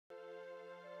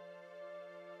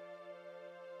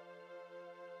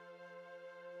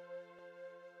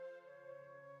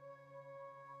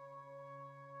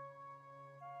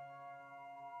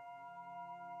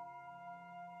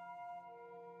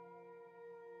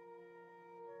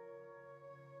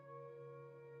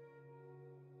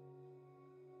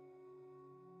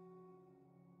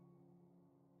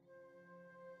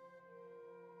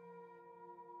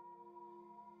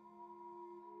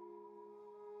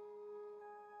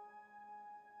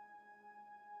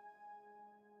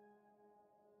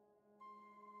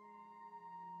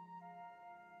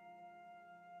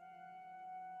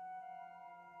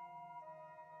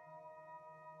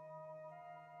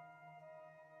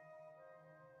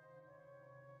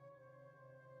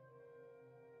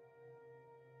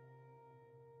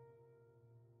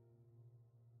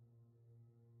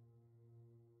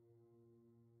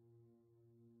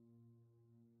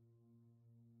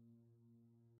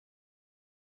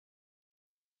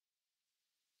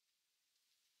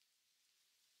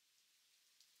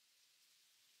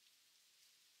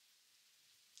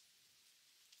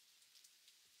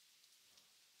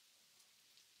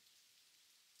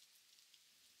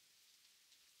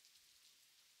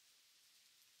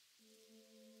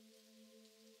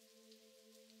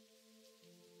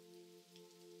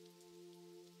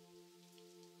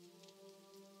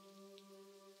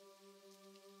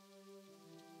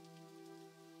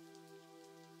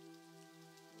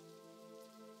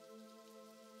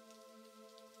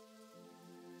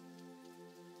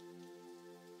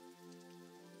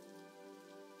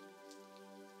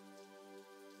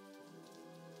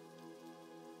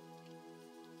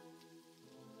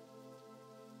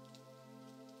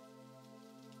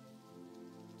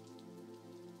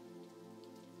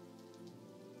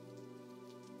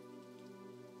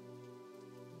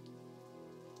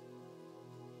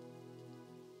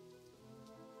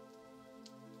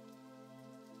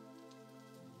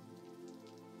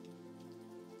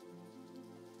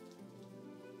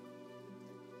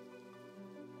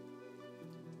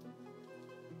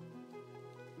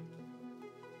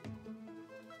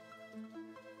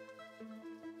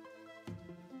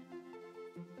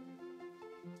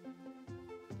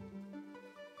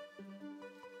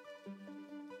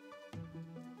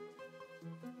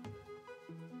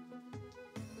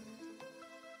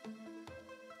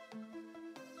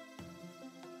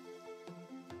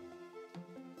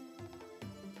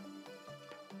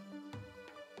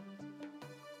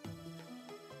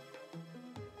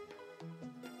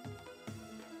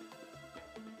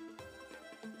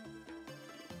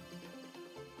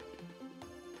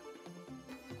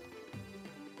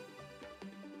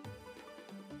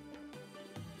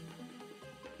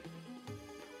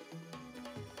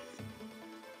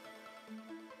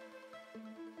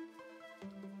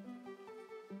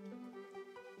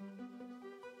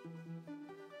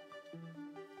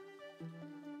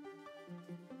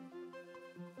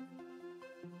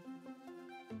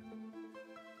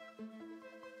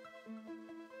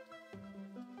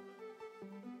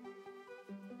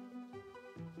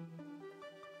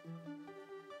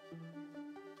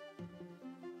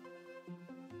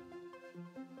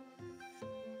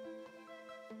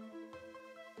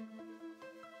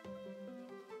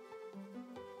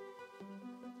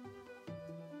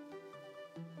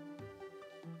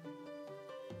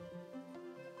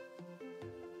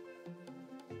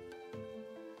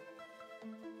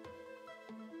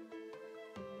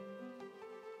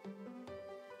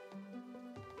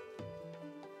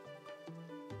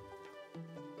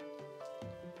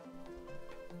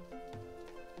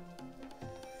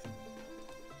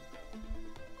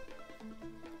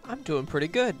I'm doing pretty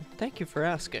good. Thank you for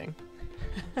asking.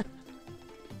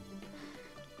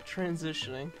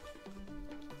 Transitioning.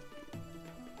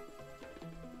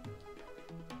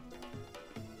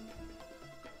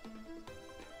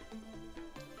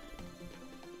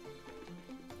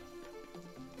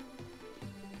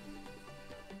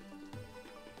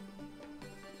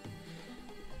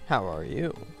 How are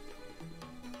you?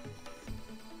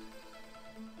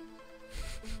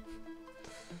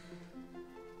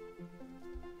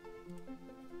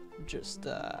 Just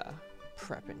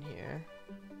prepping here.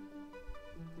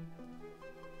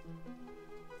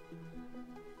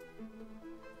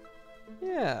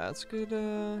 Yeah, it's good,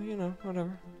 you know,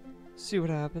 whatever. See what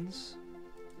happens.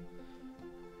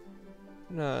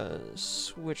 I'm gonna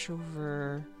switch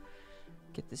over,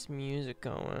 get this music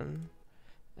going,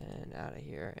 and out of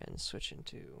here, and switch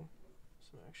into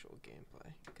some actual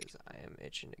gameplay, because I am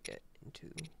itching to get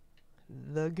into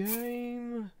the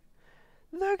game.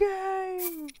 The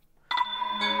game!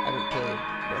 I haven't played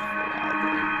Breath of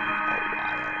the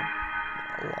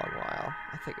Wild in a long while.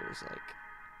 I think it was like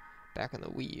back on the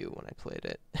Wii U when I played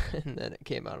it, and then it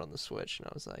came out on the Switch, and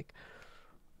I was like,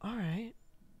 alright,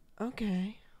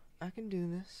 okay, I can do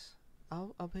this.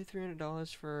 I'll pay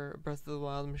 $300 for Breath of the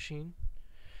Wild machine.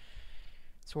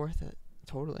 It's worth it.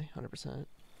 Totally, 100%.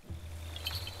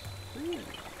 Ooh,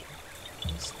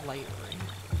 nice light rain.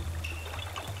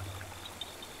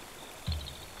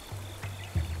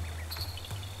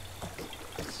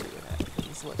 Let's see what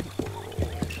happens. Let people roll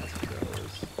in as it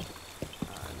goes.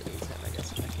 In the meantime, I guess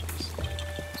I can do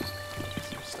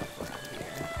some stuff around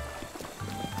here.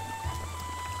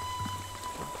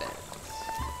 Beds.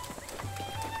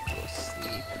 Go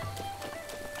sleep.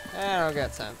 I don't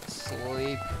got time to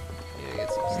sleep. Need to get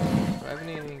some sleep. Do I have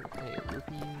any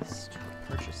rupees to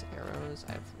purchase arrows?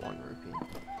 I have 1 rupee.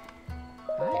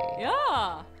 Hi.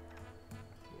 Yeah.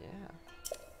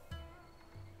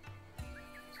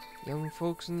 Young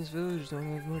folks in this village don't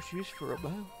have much use for a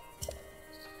bow.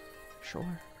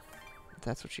 Sure. If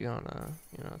that's what you gonna,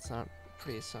 you know, it's not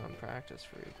pretty sound practice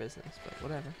for your business, but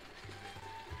whatever.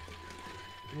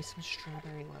 Give me some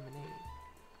strawberry lemonade.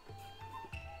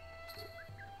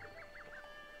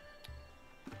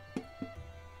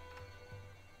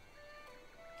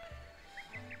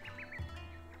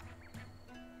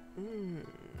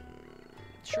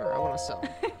 Sure, I wanna sell.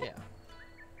 Yeah.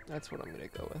 That's what I'm gonna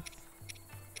go with.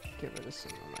 Get rid of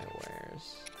some of my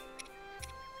wares.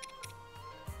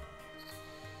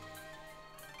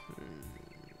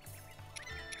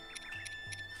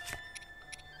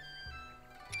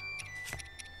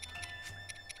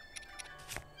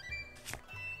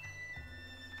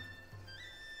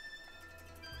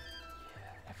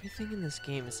 Everything in this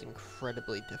game is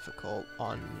incredibly difficult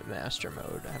on Master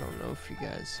Mode. I don't know if you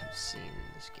guys have seen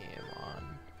this game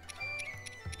on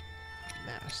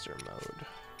Master Mode.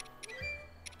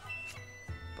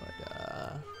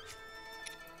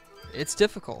 It's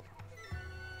difficult.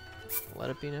 Let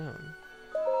it be known.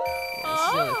 Yeah, this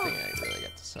is the only thing I really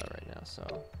get to sell right now, so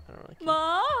I don't really care.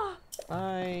 Ma?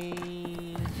 Bye.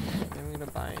 I'm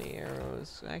gonna buy any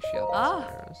arrows. Actually, I'll buy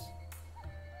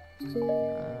some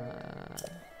arrows.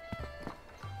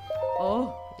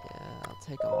 Oh. Yeah, I'll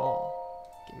take them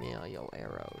all. Give me all your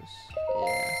arrows.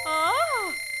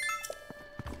 Yeah.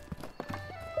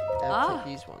 I'll take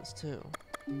these ones too.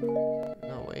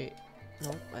 No, wait.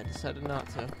 Nope, I decided not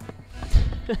to.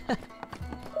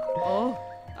 Oh.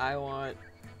 I want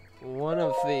one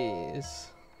of these.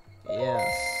 Yes.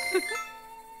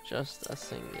 Just a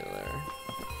singular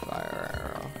fire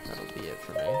arrow. That'll be it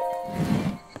for me.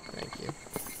 Thank you.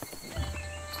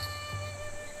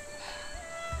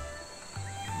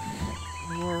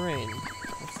 More rain.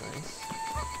 That's nice.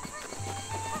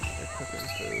 They're cooking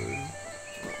food.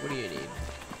 What do you need?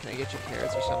 Can I get you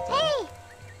carrots or something? Hey!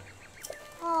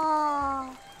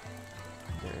 Oh.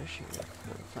 Nourishing and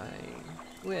fortifying.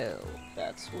 Well,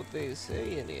 that's what they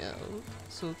say anyhow.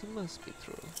 So it must be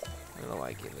true. I don't know why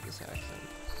I gave it this accent.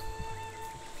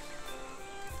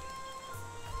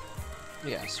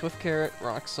 Yeah, swift carrot,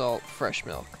 rock salt, fresh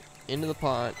milk. Into the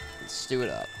pot and stew it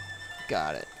up.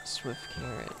 Got it. Swift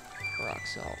carrot, rock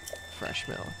salt, fresh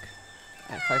milk.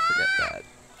 If I forget that,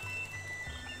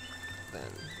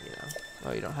 then, you know.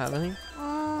 Oh, you don't have any?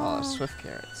 Oh, swift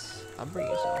carrots. I'll bring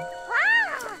you some.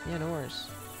 Yeah, no worries.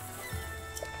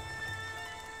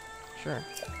 Sure.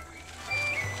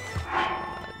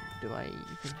 Do I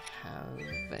even have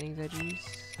any veggies?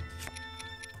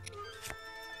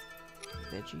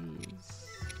 Veggies.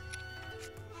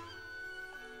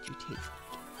 Do you take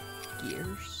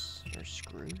gears or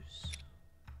screws?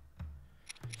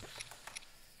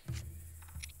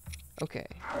 Okay.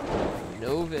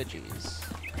 No veggies.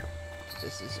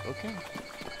 this is okay.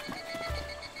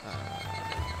 I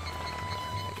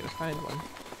gotta find one.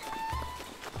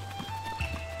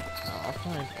 Oh, I'll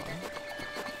find one.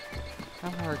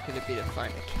 How hard could it be to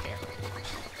find a carrot?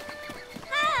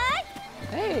 Hi!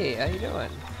 Hey, how you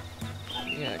doing?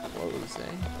 You got clothes,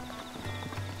 eh?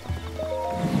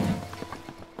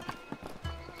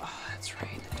 Oh, that's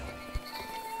right, the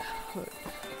hood.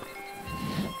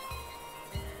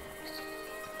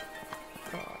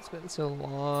 Oh, it's been so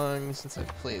long since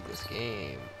I've played this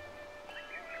game.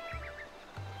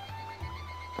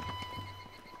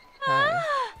 Hi.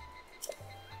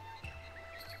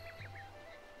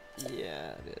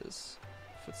 Yeah, it is.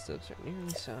 Footsteps are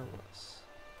nearly soundless.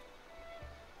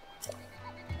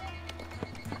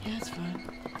 Yeah, it's fine.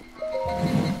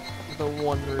 The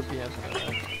 1 rupee after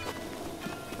that.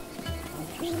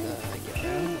 Just, get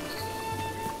out.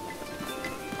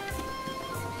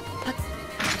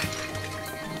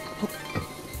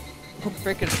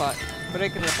 Break it apart.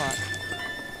 Break it apart.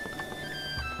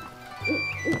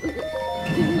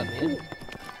 Let me in.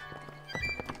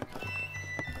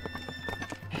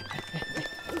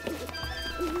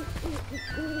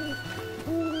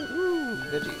 Ooh,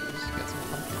 veggies. Got some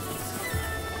pumpkins.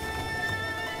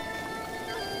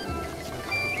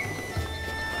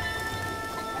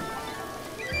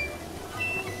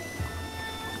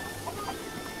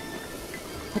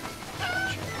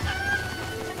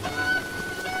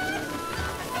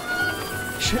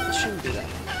 Shouldn't do that.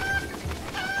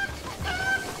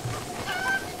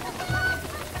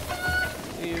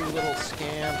 You little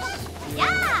scamps. You.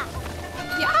 Yeah!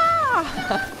 Yeah!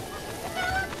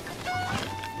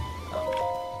 Oh.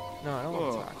 No, I don't want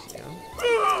to talk to you.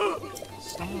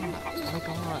 Stop. Oh my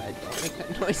god. Don't make that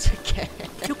noise again.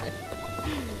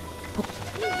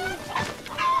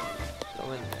 Go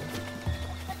in there.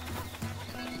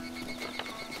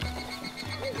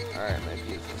 Alright, my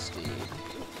beautiful steed.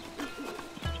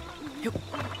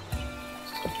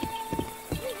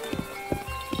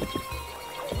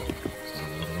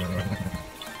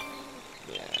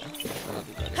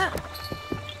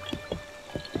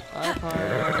 Hi,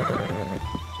 Pyre.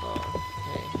 Oh,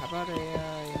 hey, how about a,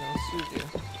 Suzu?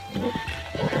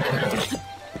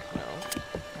 No.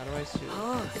 How do I Suzu?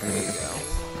 There you go.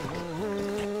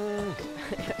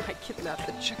 I kidnapped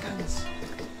the chickens.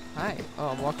 Hi. Oh,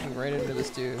 I'm walking right into this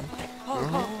dude.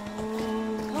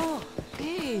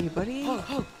 Hey, buddy.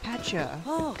 Patcha.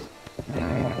 No?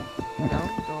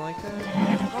 Don't like that?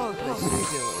 Like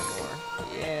Suzu a little more.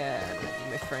 Yeah.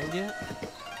 You my friend yet?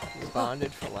 You're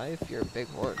bonded for life. You're a big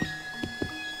horse.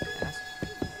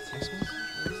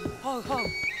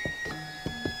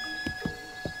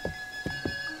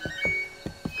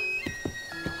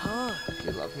 Do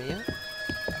you love me yet?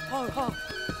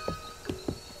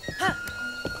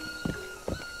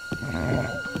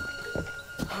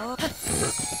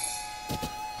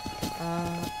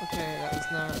 Okay, that was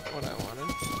not what I wanted.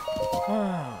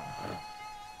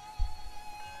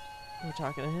 We're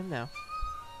talking to him now.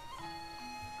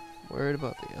 Word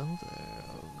about the elder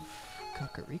of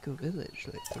Kakariko Village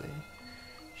lately.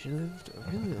 She lived a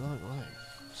really long life,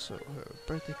 so her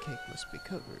birthday cake must be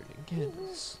covered in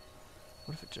candles.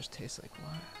 What if it just tastes like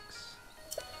wax?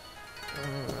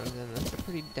 Then that's a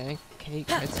pretty dank cake,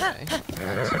 I'd say.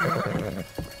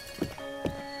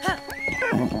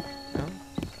 No?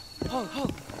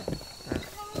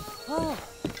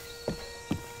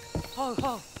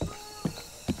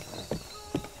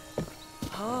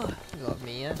 You love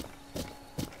me yet?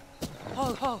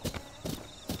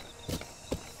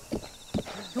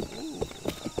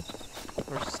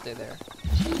 Or just stay there.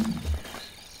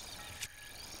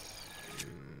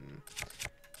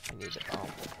 I need a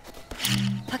bomb.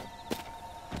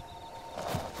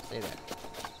 Stay there.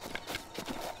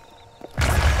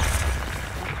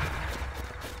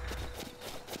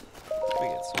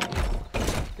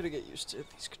 Gotta get used to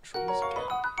these controls again.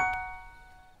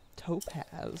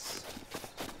 Topaz.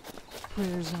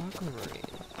 Where's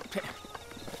Aquamarine?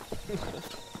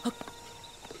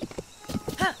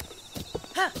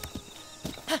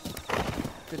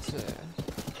 Good sir.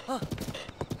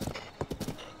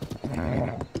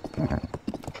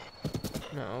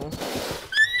 No.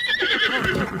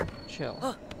 Chill.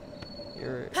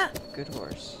 You're a good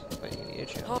horse, but you need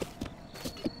to chill.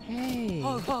 Hey!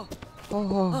 Oh,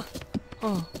 oh,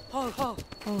 oh,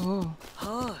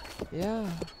 oh, yeah.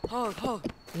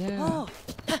 Yeah.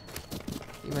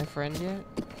 You my friend yet?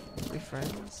 We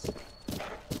friends?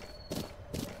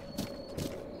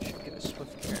 Should get a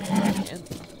swift carrot again.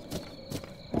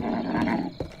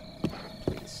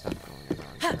 Please stop going in the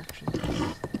wrong direction.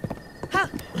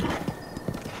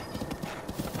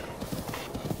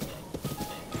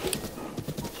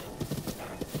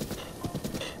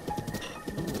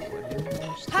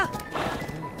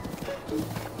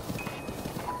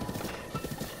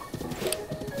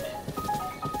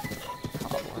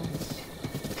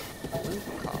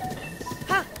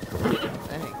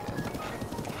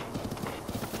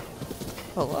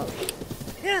 hello.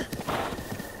 Yeah.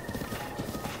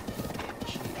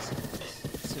 Jeez,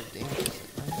 it's so dangerous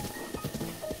at night.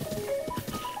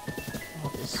 Oh,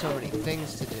 there's so many things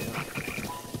to do.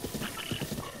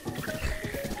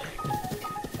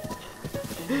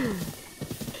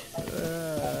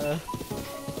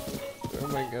 Where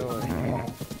am I going?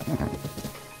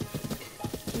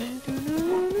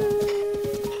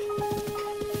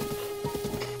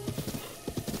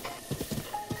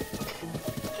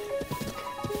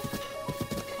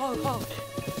 Oh.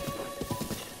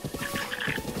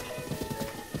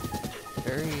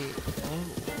 Very.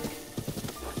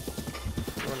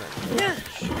 Yeah.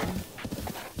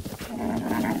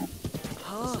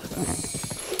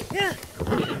 Yeah.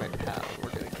 My pal, we're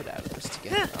gonna get out of this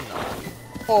together. I'm not.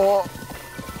 Oh.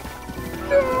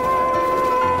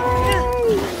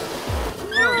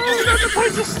 The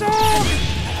place to stop!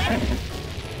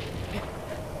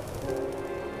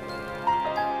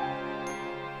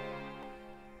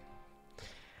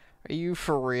 Are you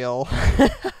for real?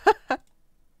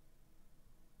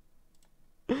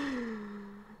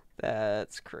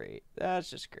 That's great. That's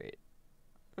just great.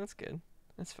 That's good.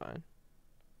 That's fine.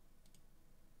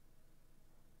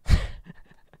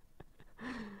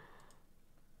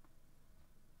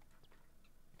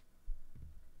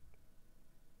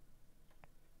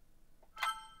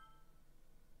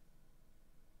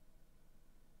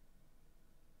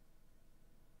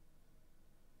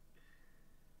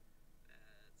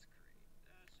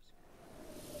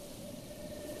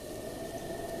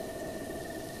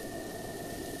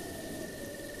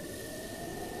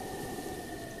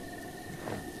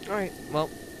 Alright, well.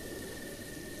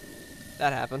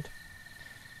 That happened.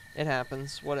 It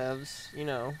happens. Whatevs. You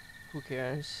know. Who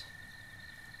cares?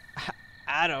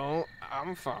 I don't.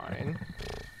 I'm fine.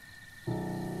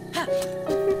 I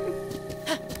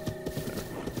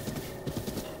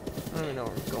don't even know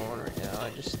where I'm going right now.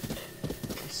 It's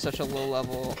such a low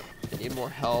level. I need more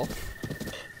health.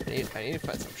 I need to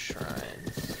find some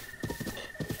shrines.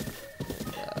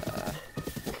 And,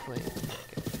 hopefully not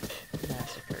get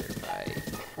massacred by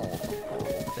all the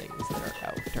horrible things that are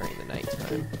out during the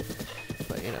nighttime.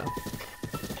 But, you know.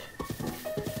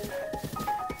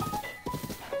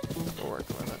 We're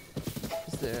working with it.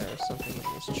 Is there something in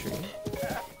this tree?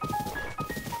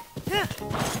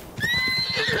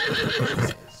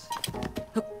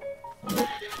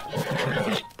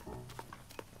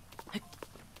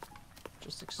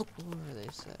 Just explore, they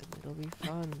said. It'll be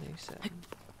fun, they said.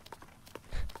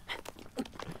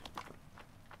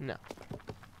 No.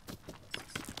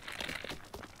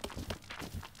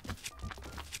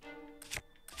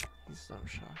 Please don't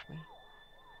shock me.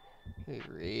 Be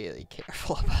really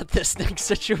careful about this next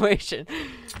situation.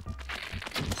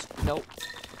 Nope.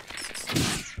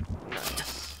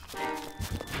 Nice.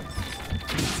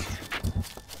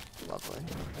 Lovely.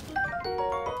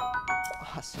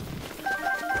 Awesome.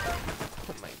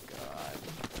 Oh my god.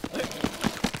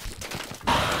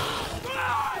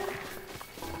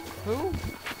 Who?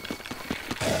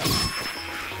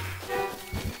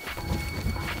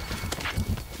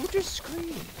 Who just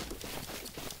screamed?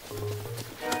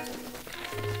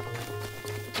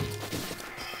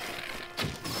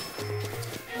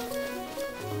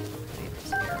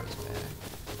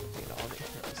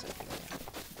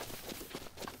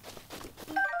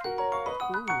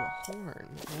 Horn.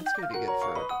 That's gonna be good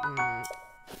for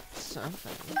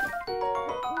something.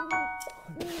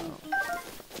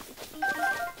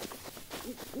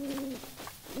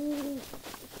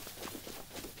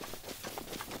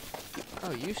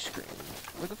 Oh, you screamed.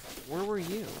 Where were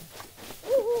you?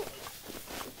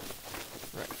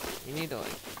 Right. You need to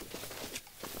like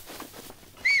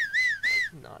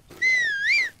not do that.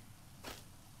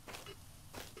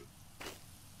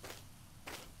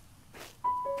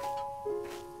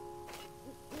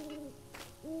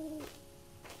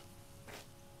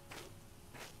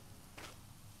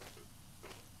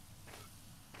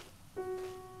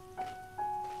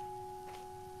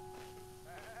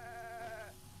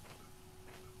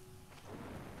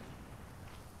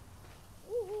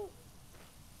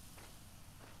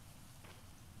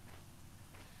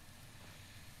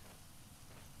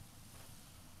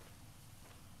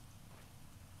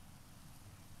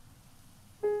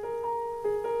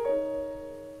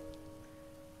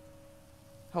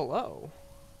 Hello.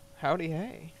 Howdy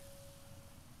hey.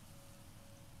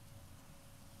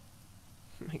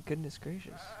 My goodness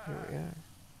gracious. Here we are.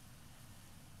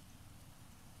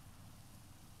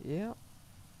 Yep.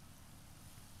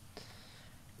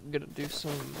 I'm gonna do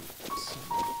some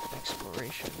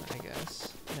exploration, I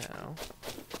guess. Now.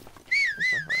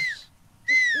 Where's my horse?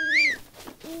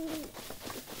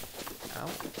 Ow.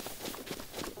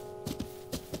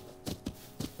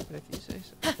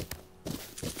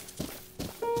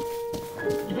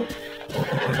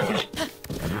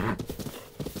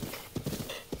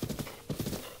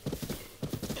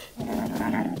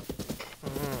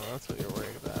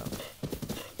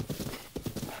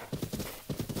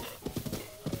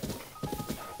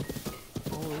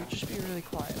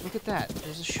 at that.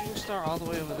 There's a shooting star all the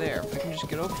way over there. If I can just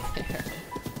get over there.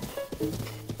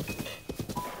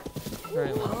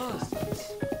 Very long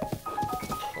distance.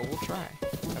 But we'll try.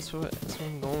 That's what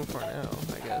I'm going for now,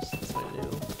 I guess. That's what I do.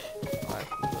 I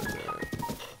can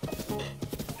go to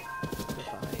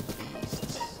divine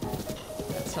beasts.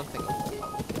 That's something we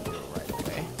can do right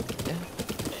away. Yeah.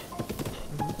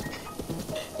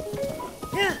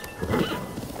 Yeah.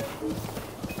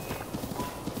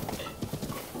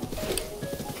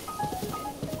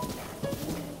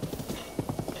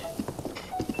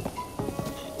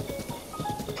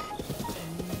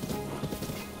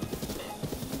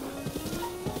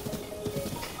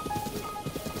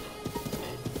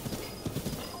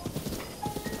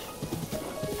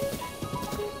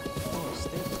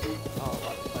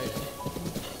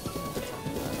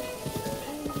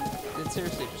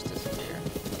 Seriously, just disappear.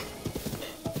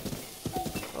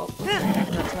 Oh, okay.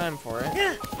 Got time for it.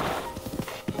 Yeah.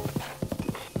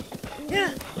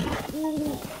 Yeah.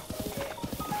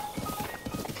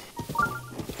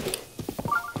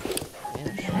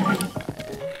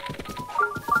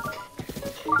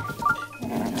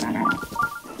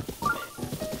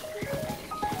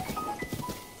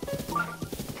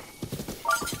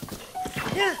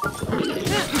 Yeah.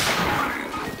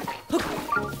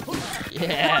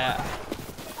 Yeah.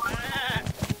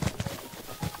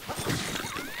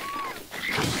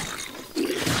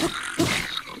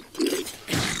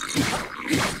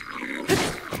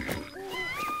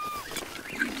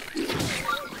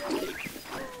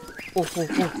 Oh, oh,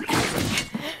 oh.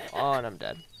 Oh, and I'm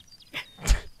dead.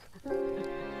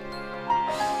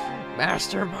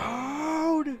 Master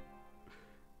mode!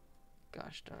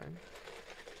 Gosh darn.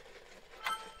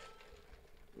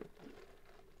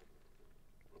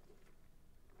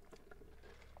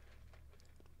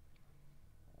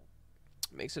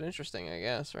 Makes it interesting, I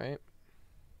guess, right?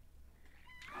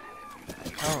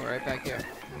 Oh, right back here.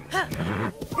 Yeah.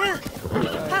 Oh, yeah.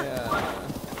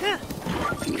 Yeah.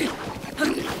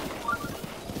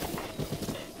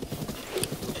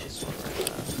 This one right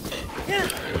now. Yeah.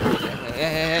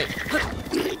 Hey.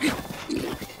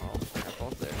 Oh, they're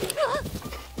both there.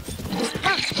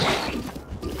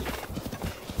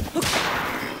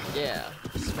 Yeah,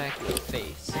 smack in the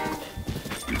face.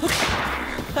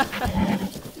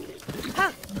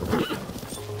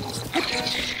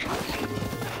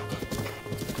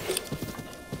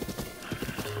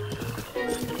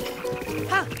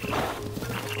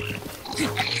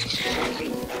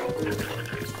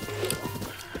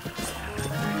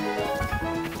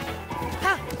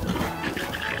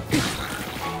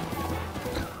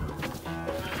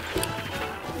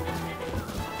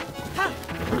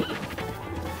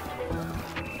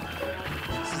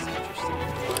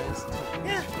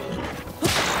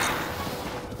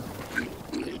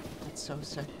 So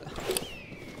sick though.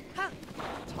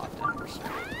 Top down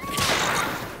percent.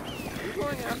 Are you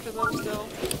going after them still?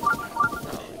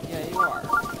 No. Yeah, you are.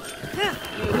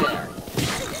 You there.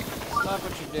 Stop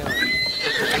what you're doing.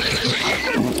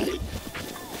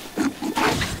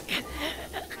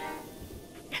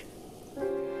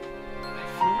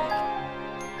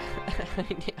 I feel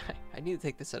like I need to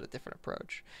take this at a different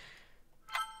approach.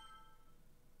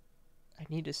 I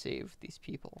need to save these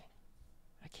people.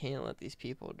 I can't let these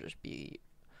people just be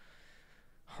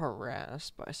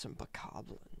harassed by some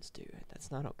bokoblins, dude.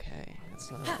 That's not okay. That's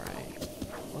not right.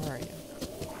 Where are you?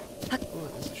 Ooh,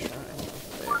 there's a shrine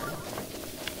over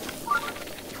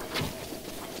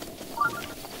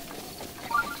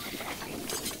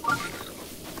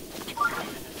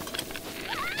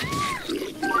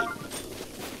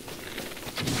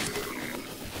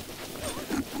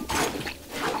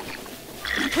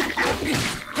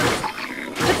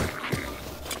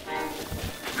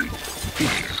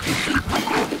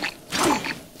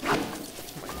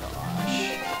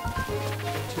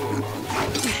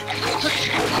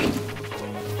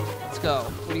go.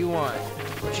 What do you want?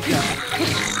 What you got?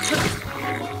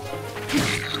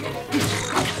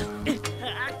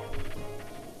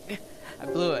 I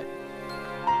blew it.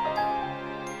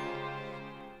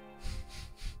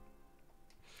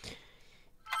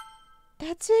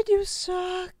 That's it, you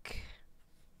suck.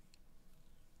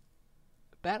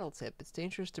 Battle tip. It's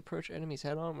dangerous to approach enemies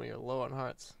head on when you're low on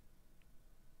hearts.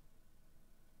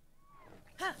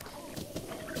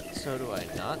 So do I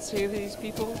not save these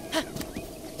people?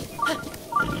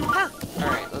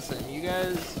 Alright, listen, you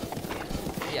guys...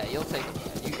 Yeah, you'll take them.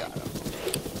 You got them.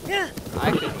 Yeah.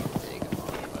 I couldn't take them on,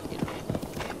 but you know.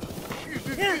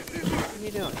 Yeah. What are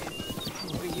you doing?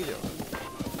 What are you doing?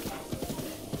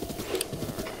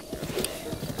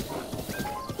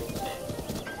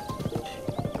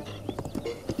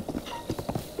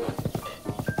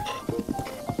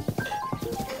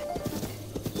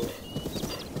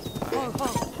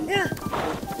 Yeah.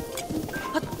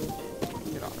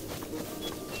 Get off.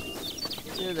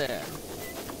 You're there.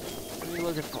 What are you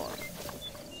looking for?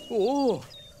 Oh!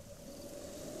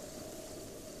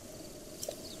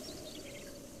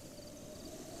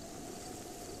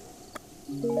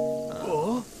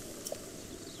 Oh.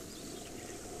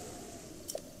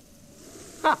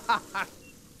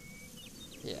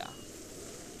 Yeah.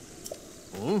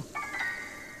 Oh.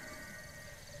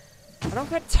 I don't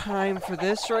got time for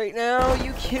this right now.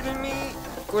 You kidding me?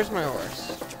 Where's my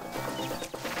horse?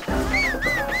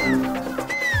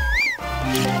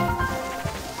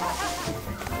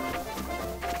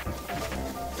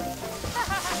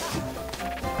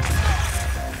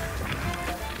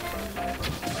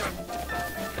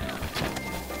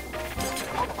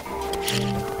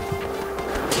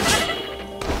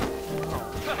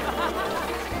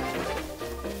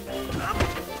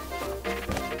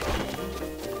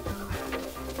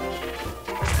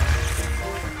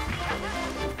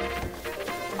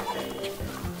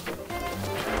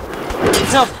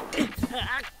 No.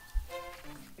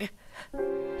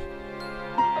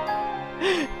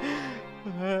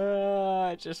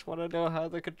 I just want to know how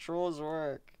the controls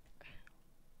work.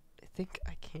 I think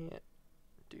I can't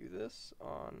do this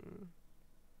on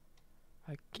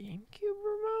a GameCube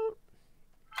remote?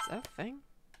 Is that a thing?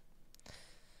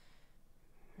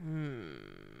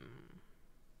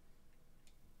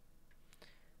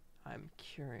 I'm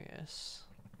curious.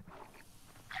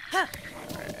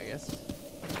 Alright, I guess.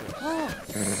 Oh.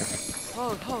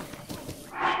 Oh.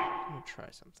 I'm gonna try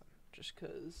something. Just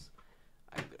cause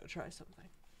I'm gonna try something.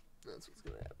 That's what's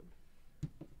gonna happen.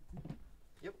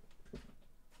 Yep.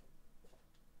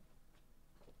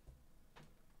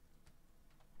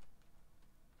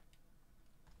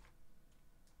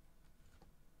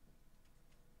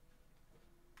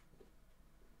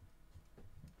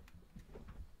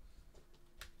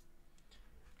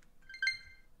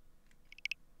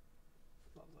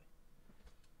 Lovely.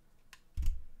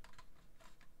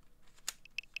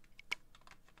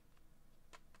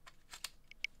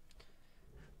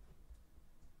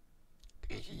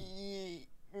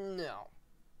 No.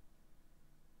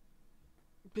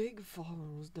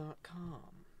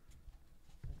 Bigfollows.com.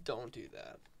 Don't do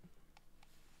that.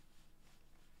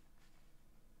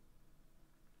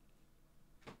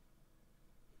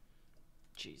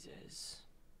 Jesus.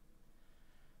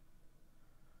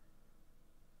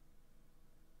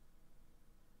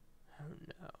 Oh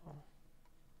no.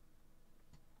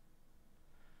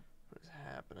 What is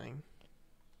happening?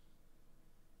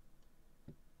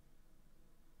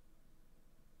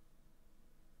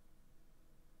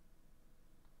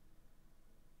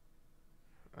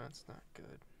 That's not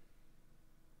good.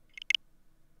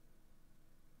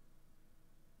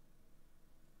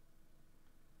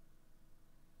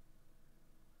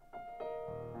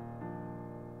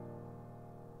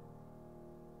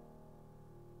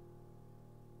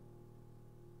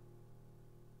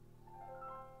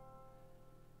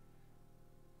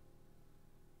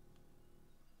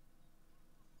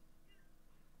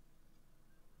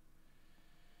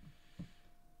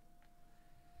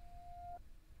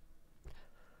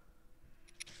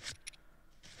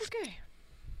 Okay.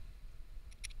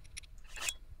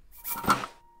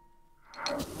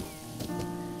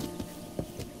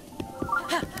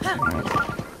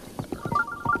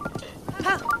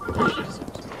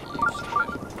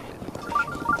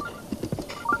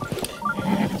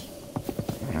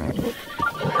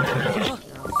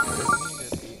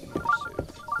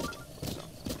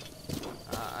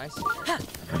 I see.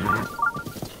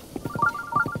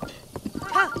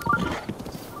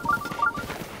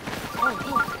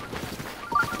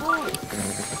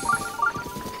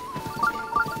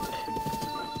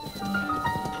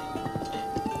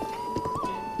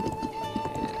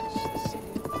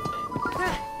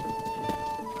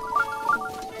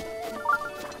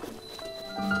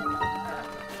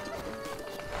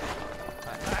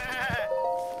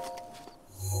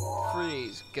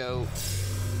 Freeze, goat.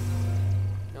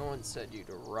 No one said you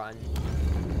to run.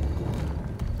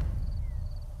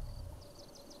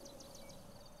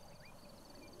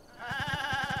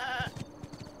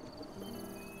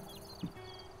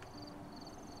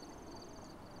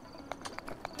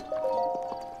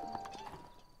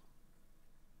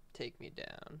 Take me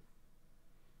down.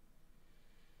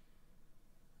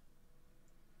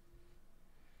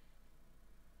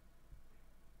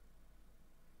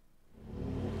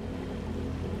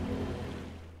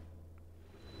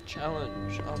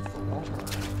 Challenge of the water.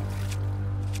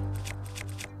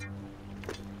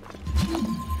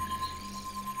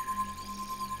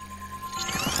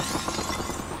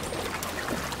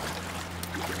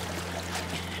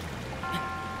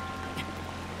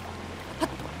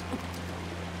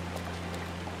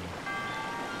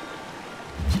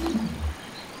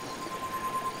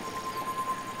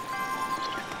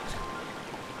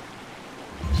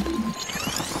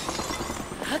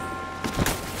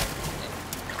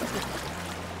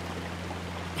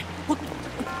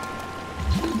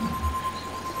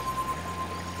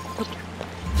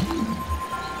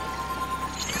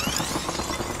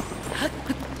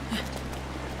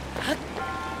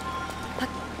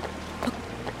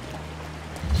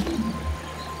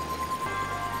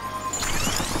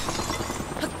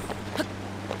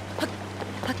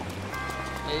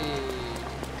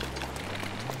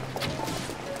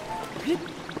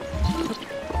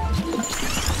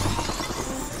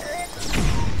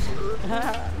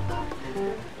 Yeah. Got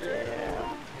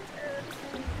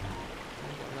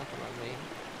nothing on me.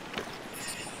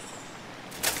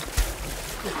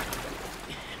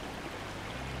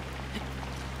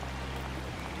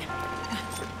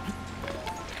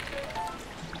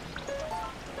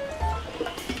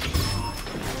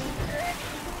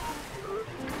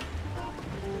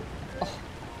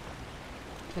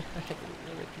 I didn't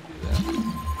know they could do that.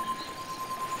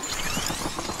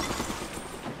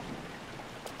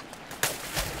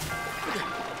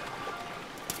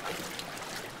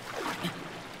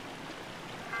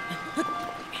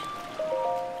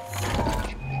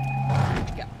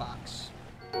 Got box.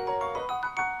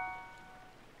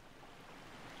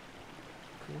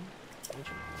 Cool.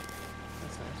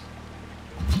 That's nice.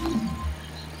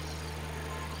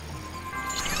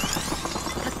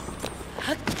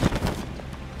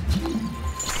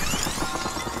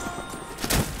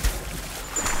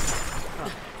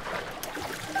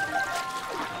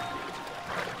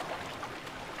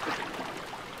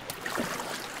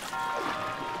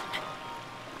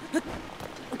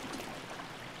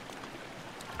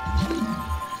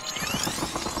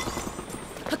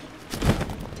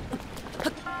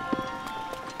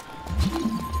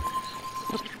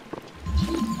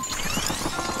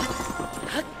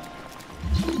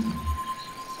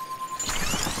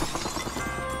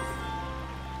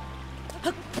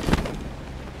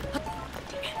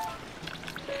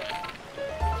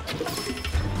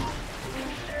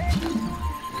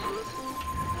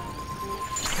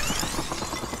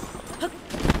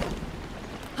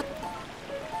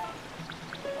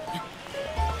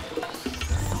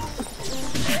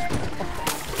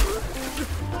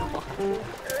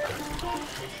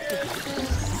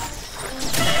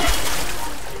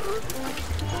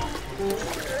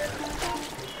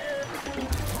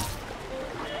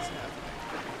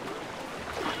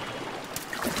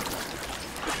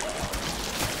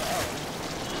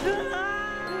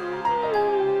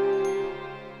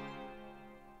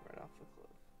 Right off the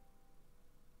cliff.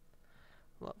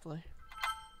 Lovely.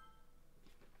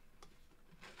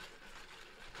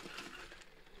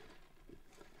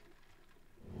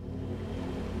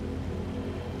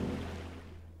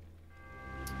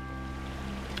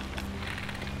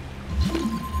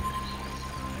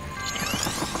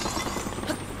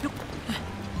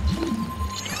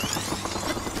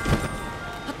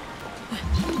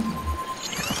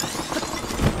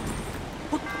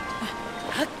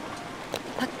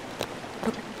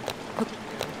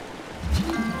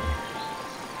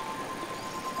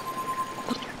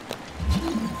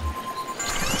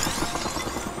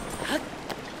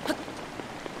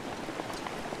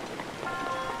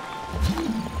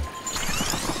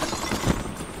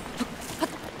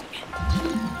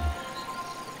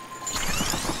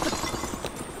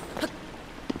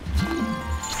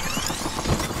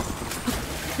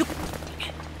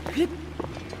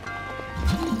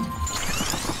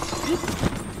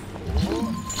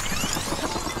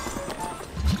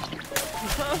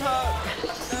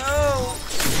 No!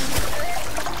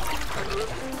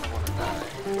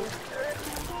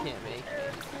 Can't make me. I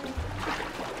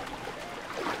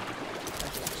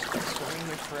can just keep swimming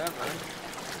here forever.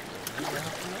 You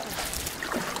have to know.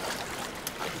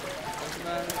 Think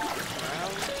about it.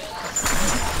 Drown.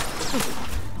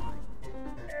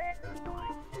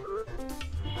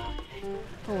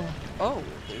 Oh,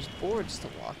 there's boards to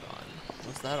walk on.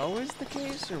 Was that always the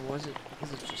case, or was it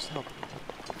just helping?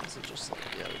 Is it just like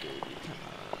the other dude kind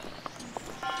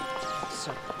of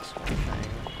circle this whole thing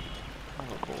on a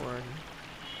board?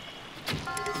 Can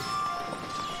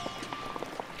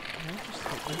I just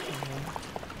take this from here?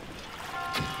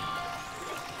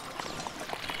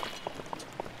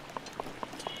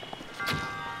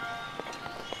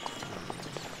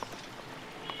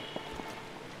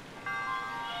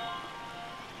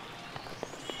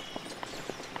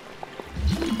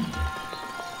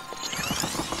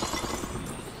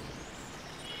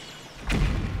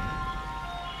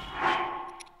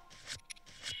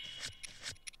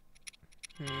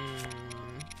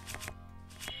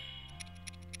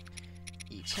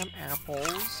 Eat some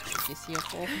apples, make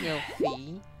yourself all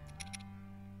healthy.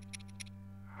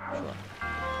 Sure.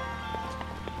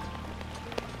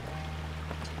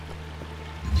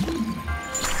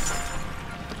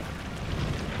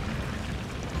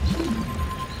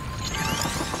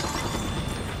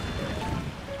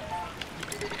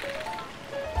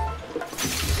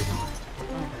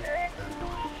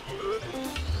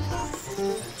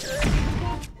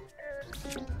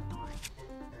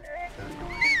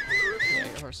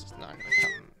 Horse is not gonna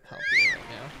come help you right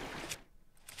now.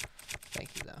 Thank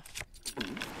you though.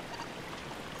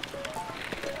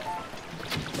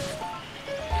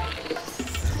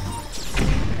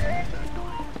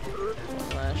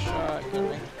 last shot. Gonna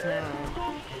make it count.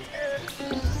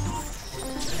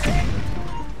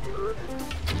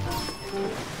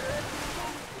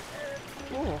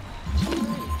 Oh,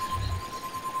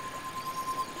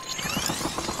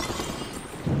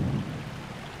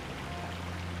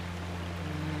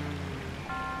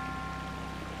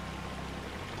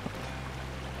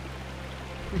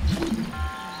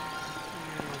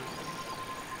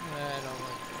 I don't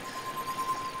like this.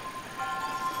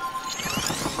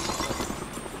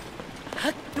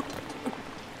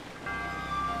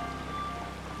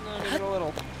 Not even a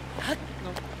little.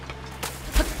 Nope.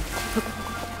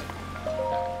 I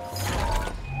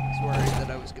was worried that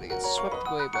I was gonna get swept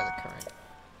away by the current.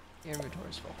 Your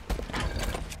inventory's full.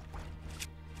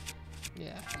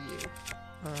 Yeah, you.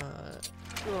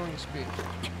 Growing speed.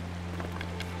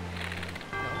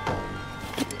 No.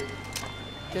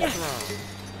 Get thrown.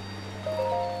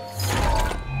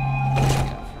 What you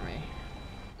got for me?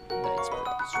 Knight's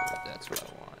Purple Sword, that's what I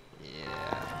want.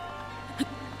 Yeah.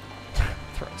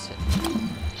 Throws it.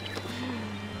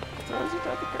 Throws it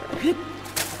at the current.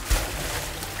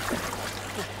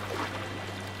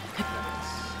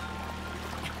 Nice.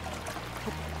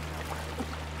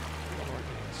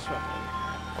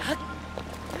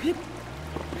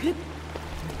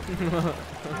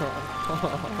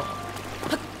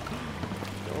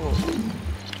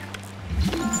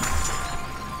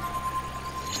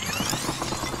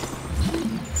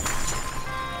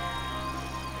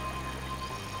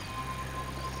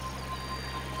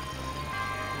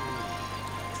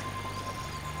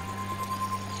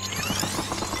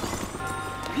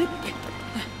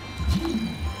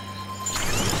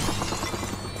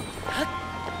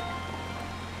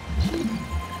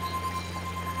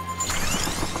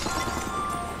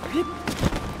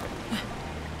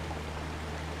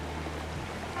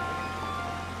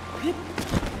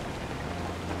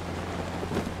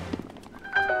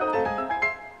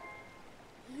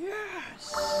 Yes!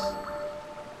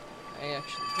 I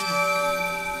actually did it.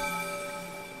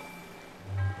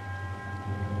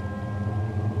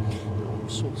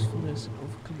 Resourcefulness in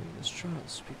overcoming this trial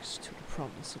speaks to the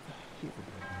promise of a hero.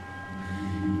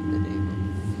 In the name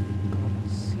of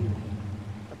Goddess Seele,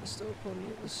 I bestow upon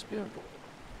you the spirit orb.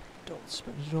 Don't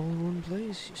spend it all in one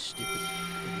place, you stupid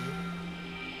idiot.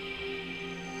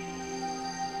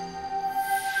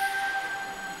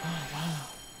 Oh, wow.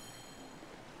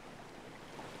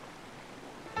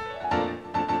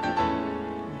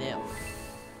 Nailed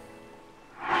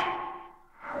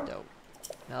it. Dope.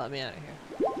 Now let me out of here.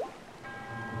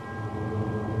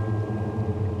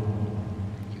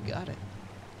 You got it.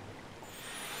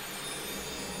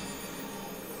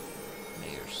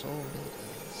 May your soul be at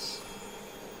ease.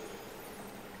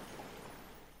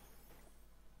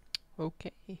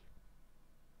 Okay.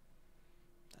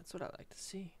 That's what I like to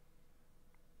see.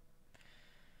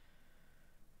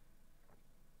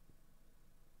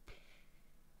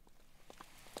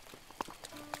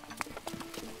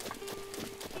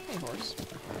 Hey, horse.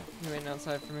 You waiting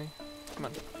outside for me? Come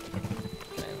on. Can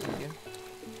I leave you?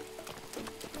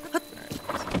 Alright,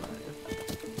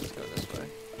 let's go this way.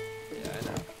 Yeah, I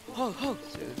know.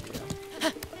 Soothe you.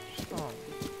 Oh.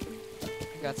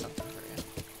 I got something for you.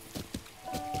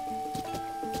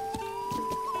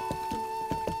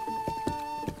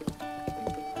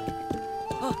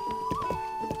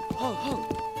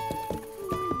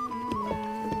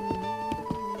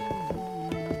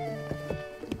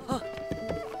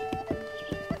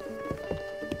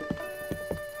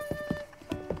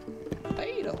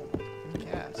 Fatal.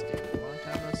 Yes, dude. Long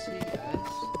time no see,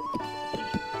 guys.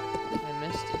 I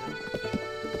missed you.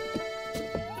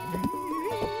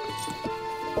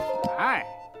 Hi.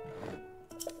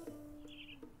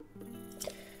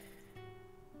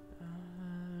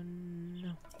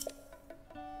 No.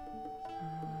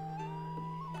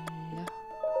 Yeah.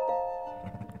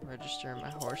 Register my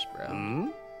horse, bro. Hmm?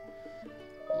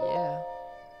 Yeah.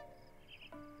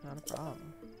 Not a problem.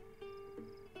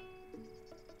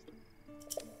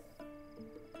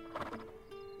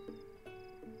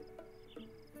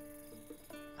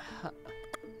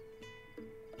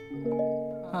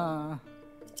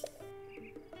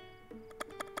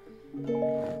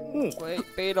 Wait,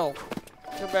 Beetle.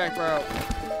 Come back, bro.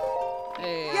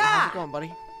 Hey, how's it going,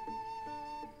 buddy?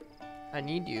 I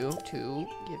need you to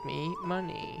give me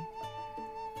money.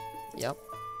 Yep.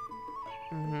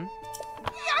 Mm-hmm.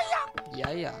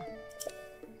 Yeah, yeah.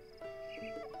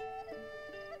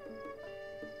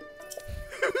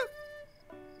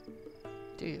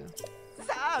 Do you?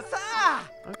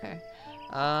 Okay.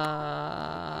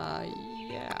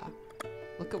 Yeah.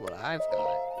 Look at what I've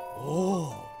got.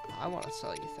 Oh. I want to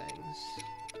sell you things.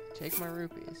 Take my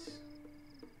rupees.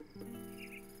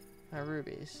 My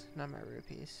rubies, not my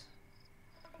rupees.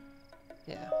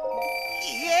 Yeah.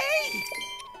 Yay!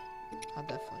 I'll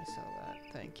definitely sell that.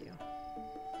 Thank you.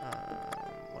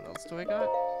 What else do I got?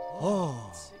 Oh.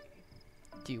 Let's see.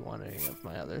 Do you want any of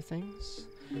my other things?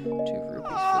 2 rupees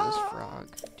for this frog.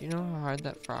 Do you know how hard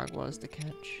that frog was to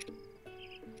catch?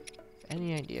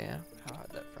 Any idea how hard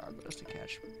that frog was to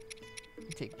catch? You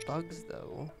take bugs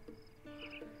though.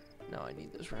 No, I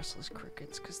need those restless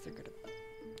crickets because they're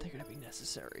gonna be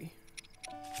necessary.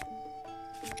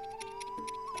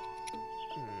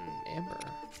 Amber.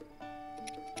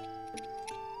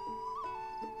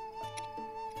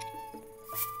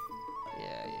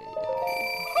 Yeah.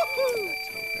 That's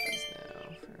topaz now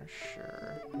for sure.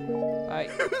 Bye.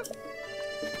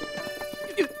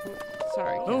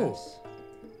 Sorry, Cass. Oh.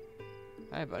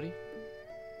 Hi, buddy.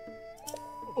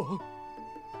 Oh.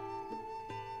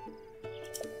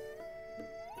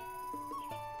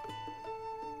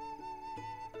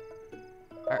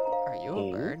 Are you a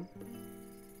Oh. bird?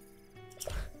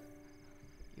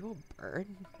 You a bird?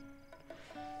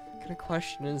 What kind of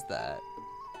question is that?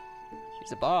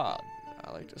 He's a bard.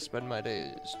 I like to spend my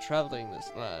days traveling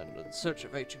this land in search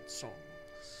of ancient songs.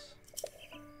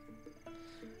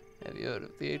 Have you heard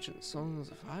of the ancient songs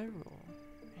of Hyrule?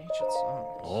 Ancient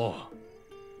songs. Oh.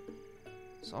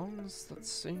 Songs that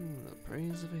sing the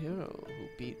praise of a hero who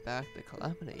beat back the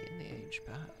calamity in the age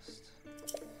past.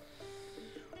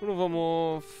 One of the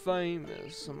more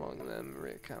famous among them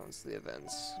recounts the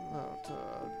events about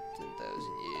 10,000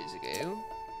 years ago.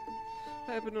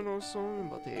 Happened in our song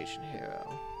about the ancient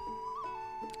hero.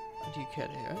 Do you care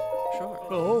to hear it? Sure.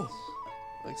 Oh. Yes.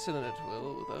 Like sending it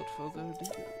will without further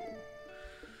ado.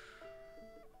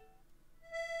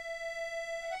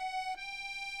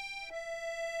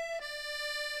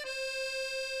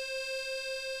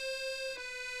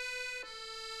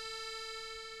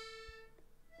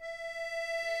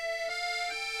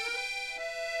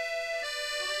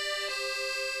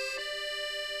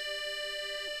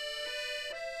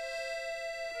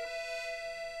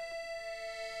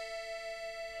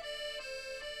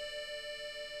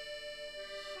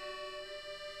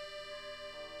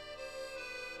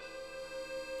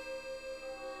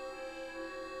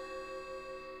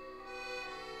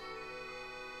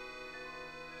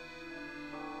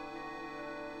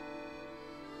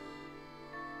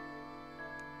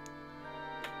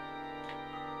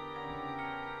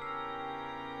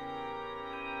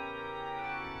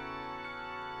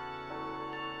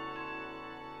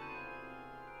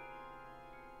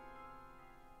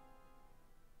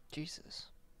 Jesus.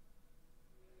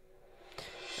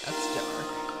 That's dark.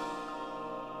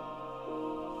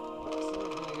 It's not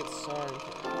really a good song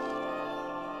for me.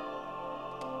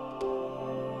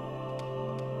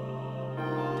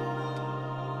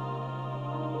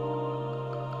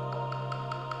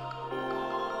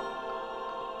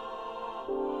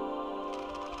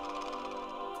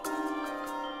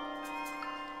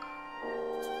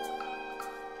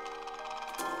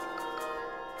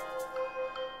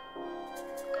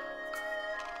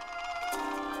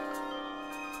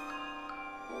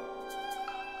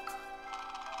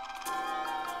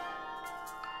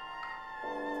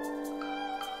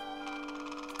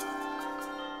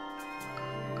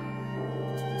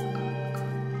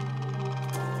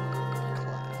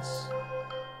 Class.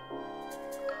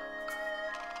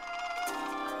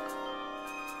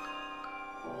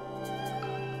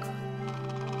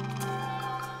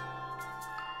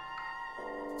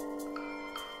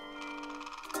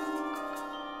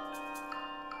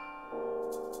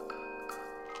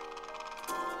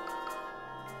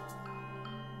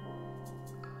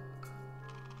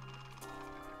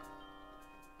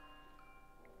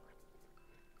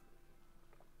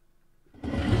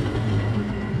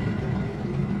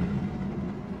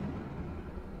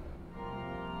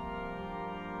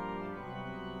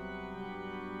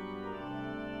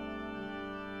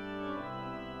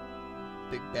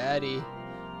 Big Daddy.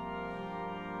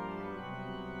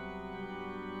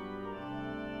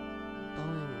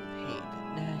 Bowling with hate,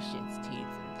 gnash its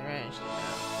teeth and thrash it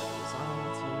out, but it was all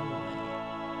too late.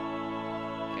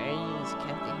 Guardians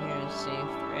kept the heroes safe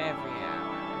through every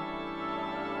hour.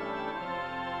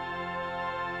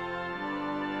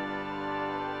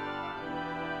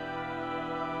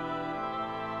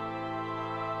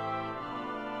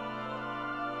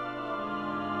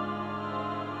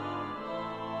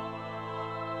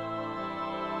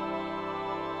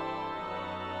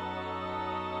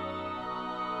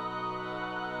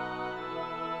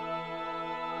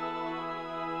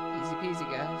 Easy peasy,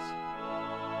 guys.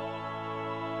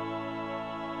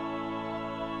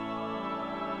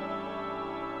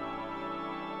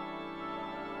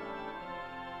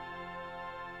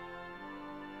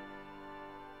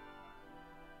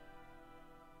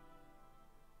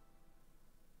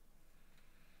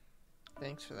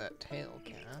 thanks for that tail,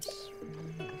 Cass.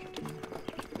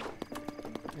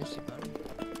 Miss you, buddy.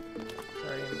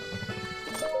 Sorry,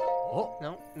 Oh.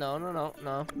 No,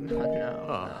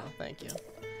 thank you.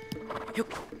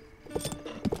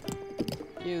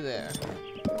 You there.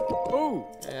 Oh.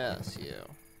 Yes, you.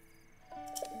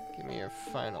 Give me your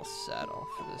final saddle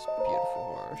for this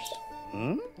beautiful horse.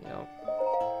 Hmm? Yep.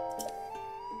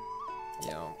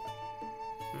 Yep.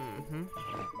 Mm-hmm.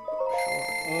 Sure.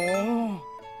 Oh.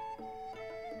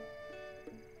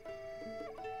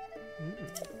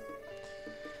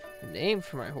 A name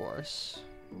for my horse.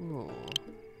 Ooh.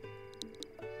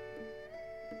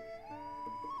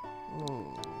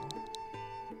 Ooh.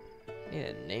 Need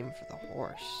a name for the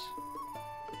horse.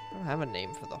 I don't have a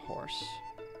name for the horse.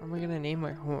 What am I gonna name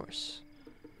my horse?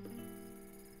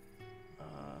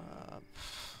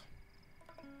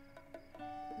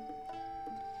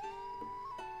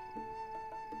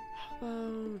 How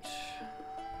about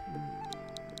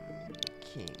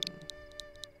King?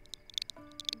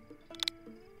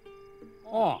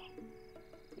 Oh.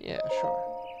 Yeah, sure.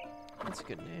 That's a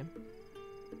good name.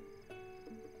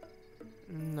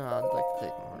 No, I'd like to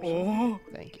take my horse. Oh.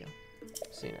 Thank you.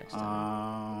 See you next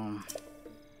time.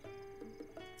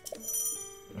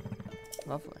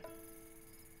 Lovely.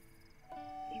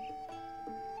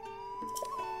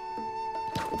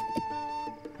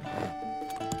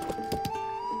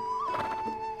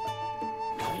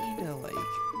 I need to, like...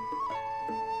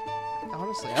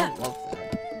 Honestly, I love that.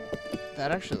 That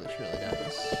actually looks really nice.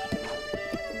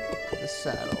 The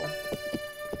saddle.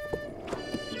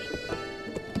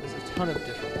 There's a ton of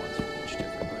different ones for each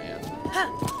different land.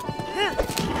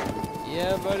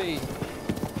 Yeah, buddy.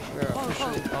 We're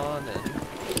officially bonded.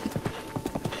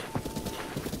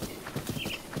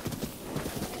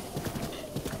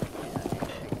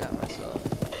 I got myself.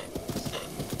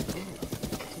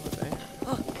 What's over there?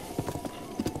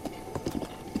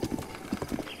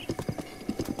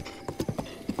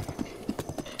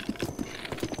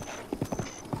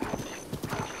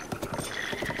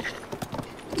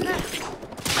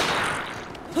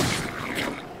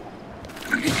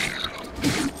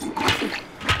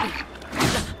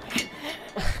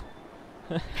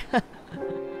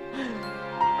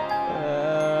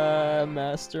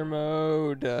 Master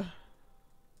mode.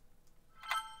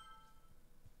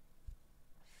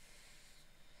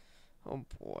 Oh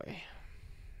boy.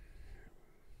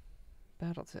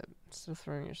 Battle tip. Instead of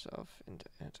throwing yourself into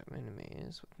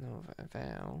enemies with no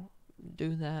avail,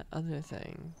 do that other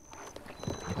thing.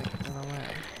 Like run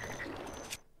away.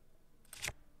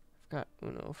 I've got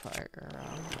Uno fire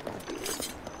around.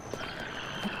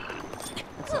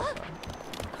 What's that fun?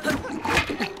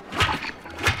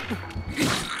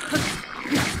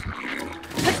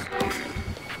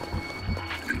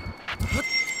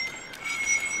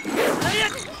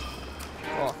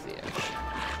 Off the edge.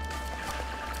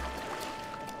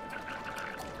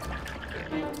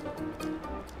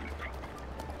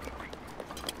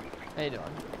 How you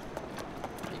doing?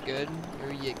 You good? Or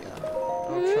you go? I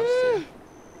don't trust you.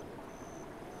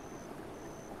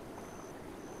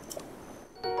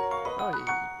 Oh, you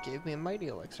gave me a mighty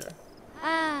elixir.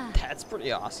 That's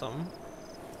pretty awesome.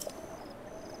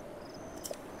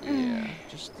 Yeah,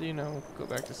 just, you know, go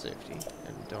back to safety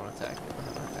and don't attack me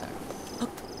behind my back.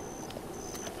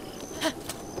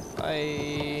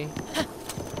 Bye.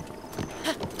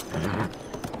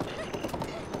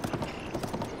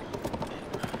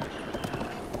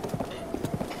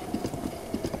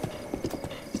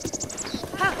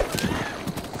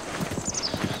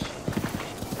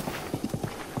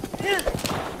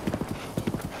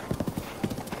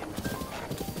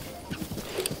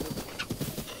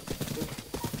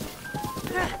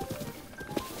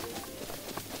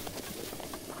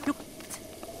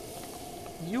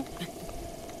 Yoop.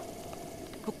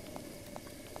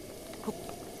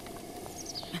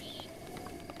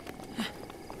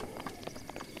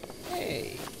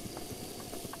 Hey.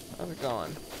 How's it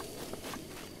going?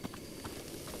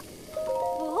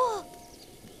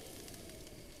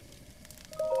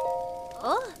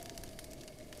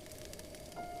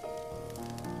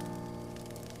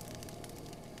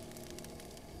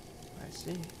 I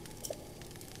see.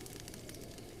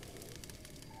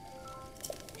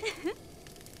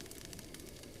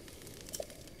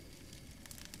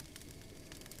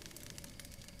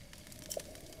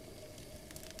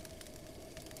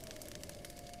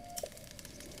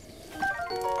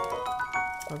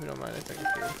 Hope you don't mind if I take a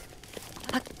few.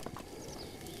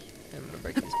 I'm gonna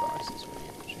break these boxes when you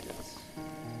get the chance.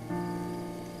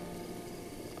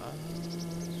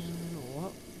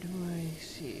 What do I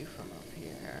see from up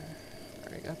here? I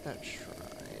already got that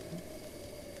shrine.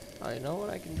 Oh, you know what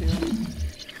I can do?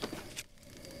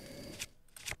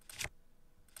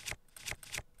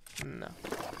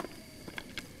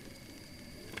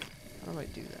 How do I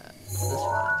do that? This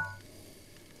one.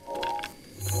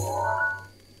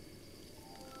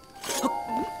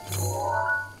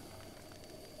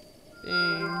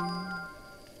 Ding.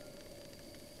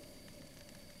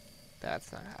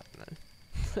 That's not happening.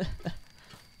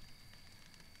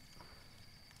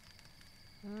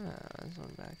 There's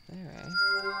one back there, eh?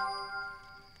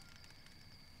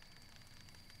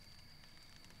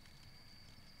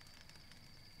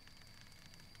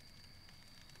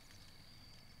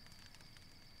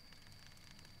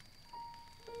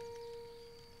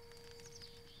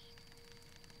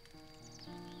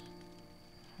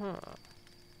 Huh.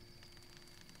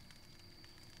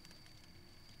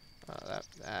 Oh,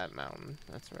 that mountain.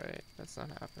 That's right. That's not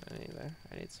happening either.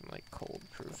 I need some, like,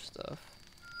 cold-proof stuff.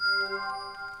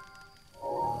 I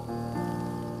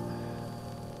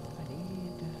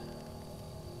need...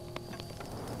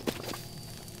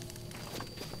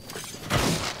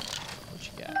 What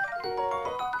you got?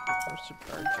 Roasted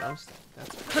bird drumstick.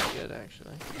 That's pretty good,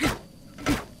 actually.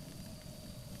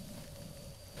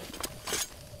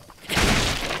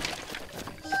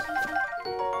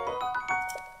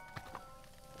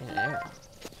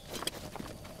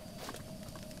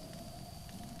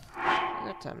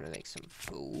 Time to make some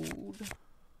food.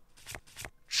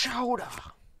 Chowder!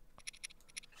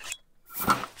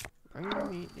 Bring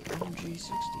me the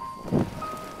MG64.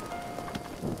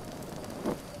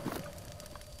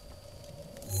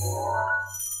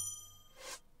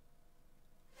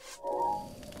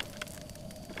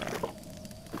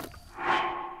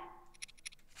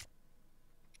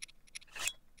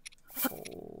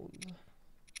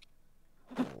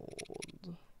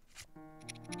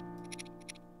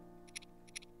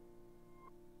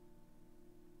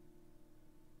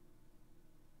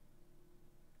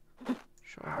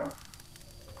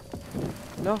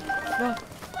 No, no.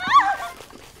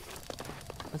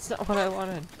 That's not what I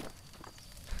wanted.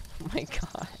 Oh my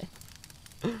god.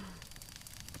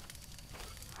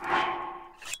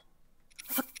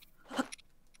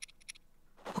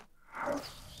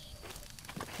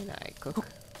 Can I cook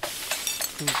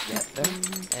together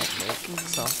and make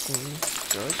something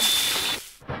good?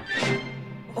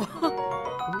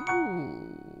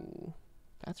 Ooh.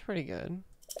 That's pretty good.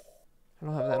 I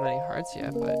don't have that many hearts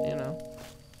yet, but you know.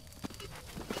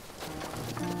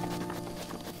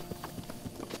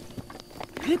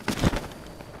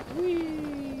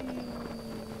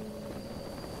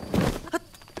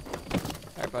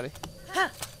 Alright, buddy.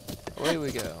 Away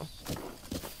we go.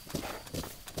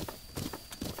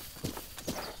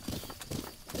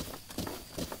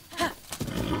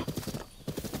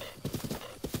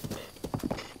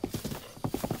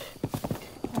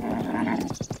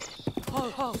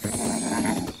 All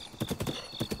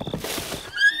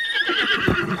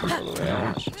the way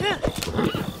out.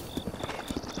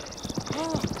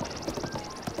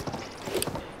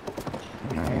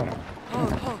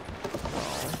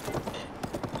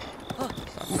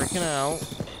 Stop freaking out.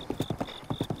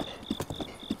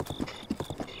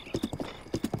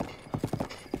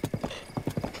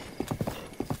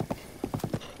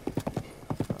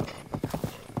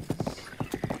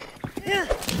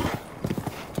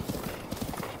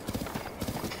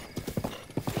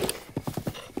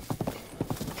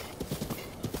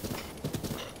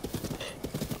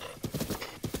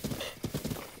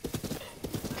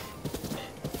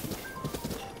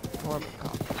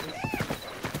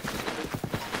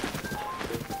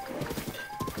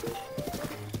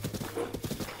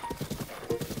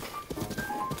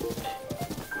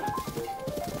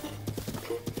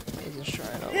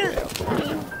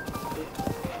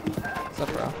 What's up,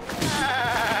 bro?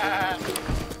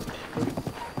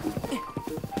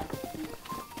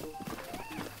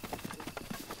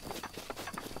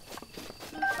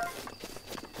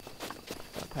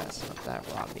 Not passing up that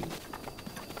raw meat.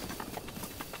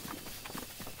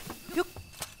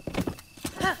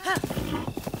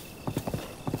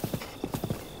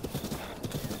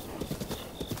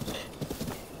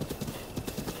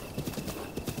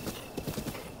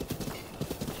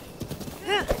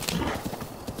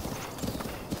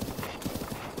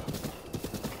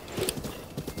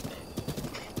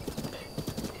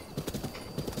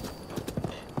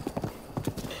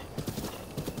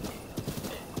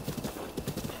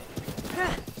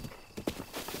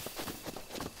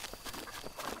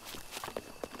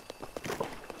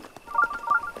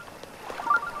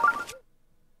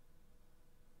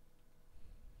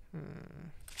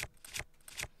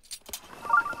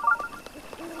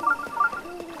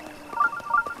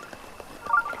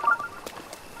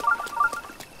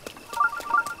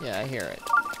 Yeah, I hear it.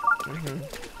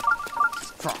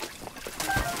 Fuck.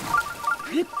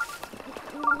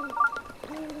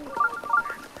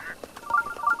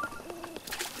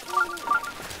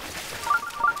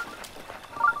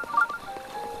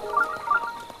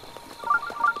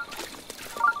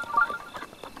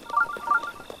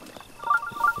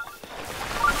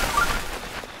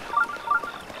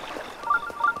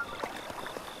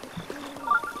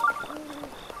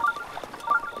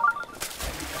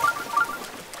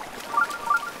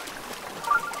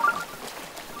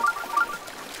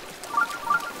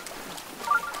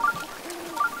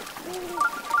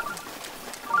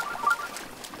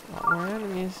 more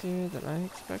enemies here than I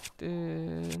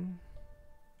expected.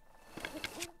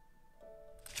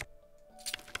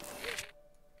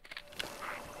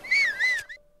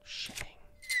 Shitting.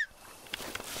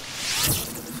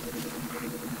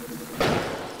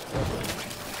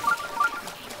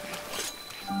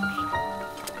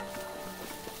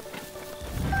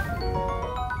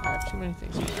 I have too many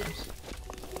things to use.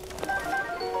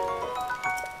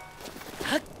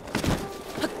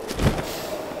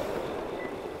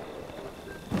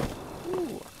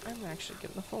 Ooh, I'm actually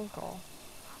getting a phone call.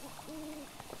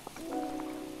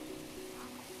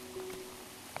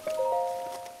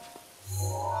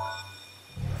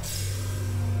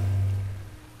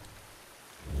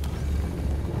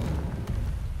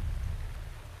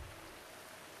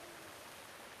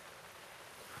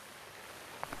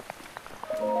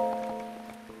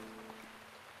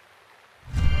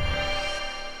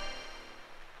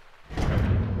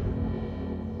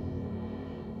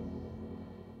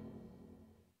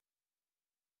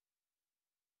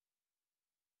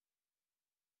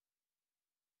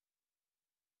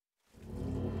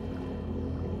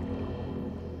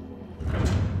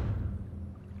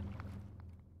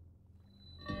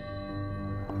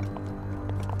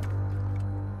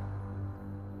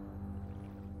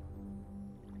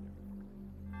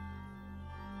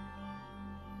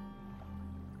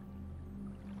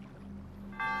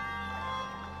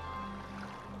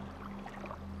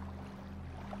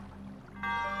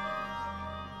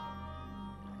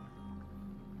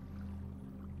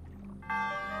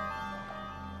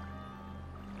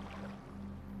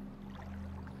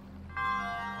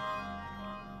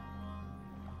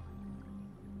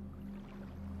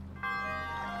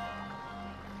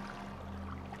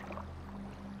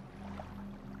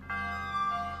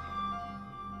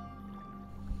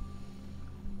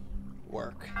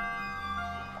 Work.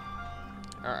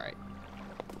 Alright.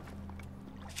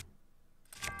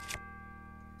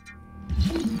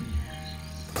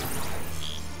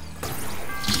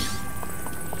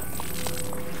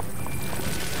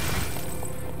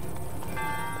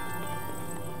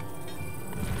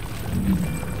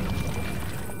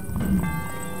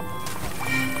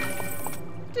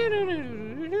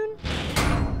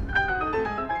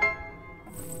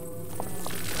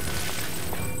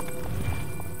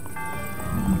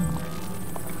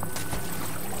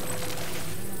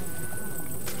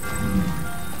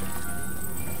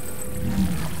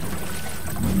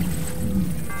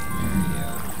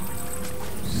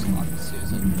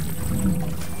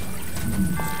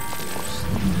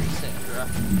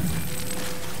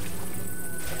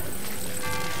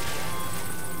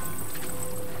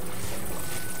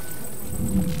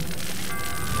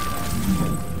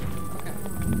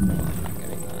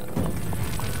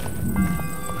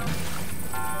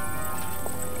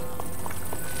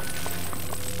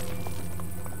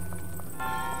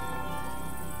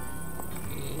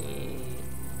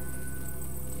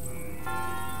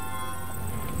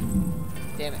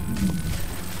 Damn it.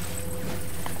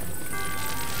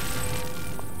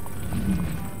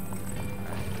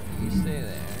 Alright, you stay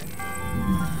there. You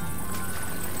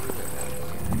go down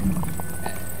here.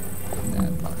 And hit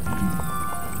that button.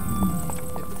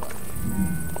 Hit the button.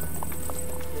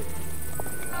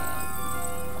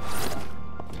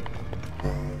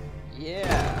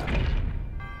 Yeah!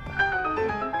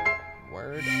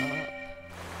 Word up.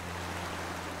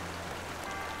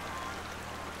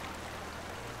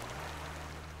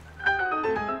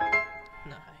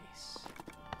 Nice.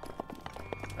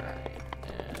 Alright,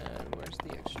 and where's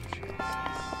the extra chests?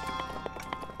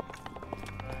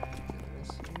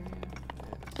 This area?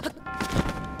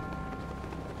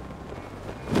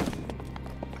 Yes.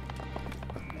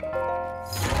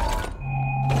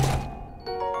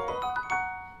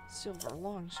 Silver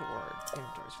longsword.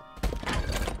 Inventory's full.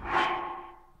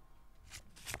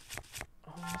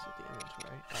 Oh, that's what the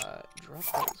inventory. Drop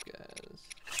those guys.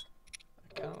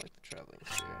 I kinda like the traveling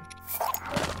sphere.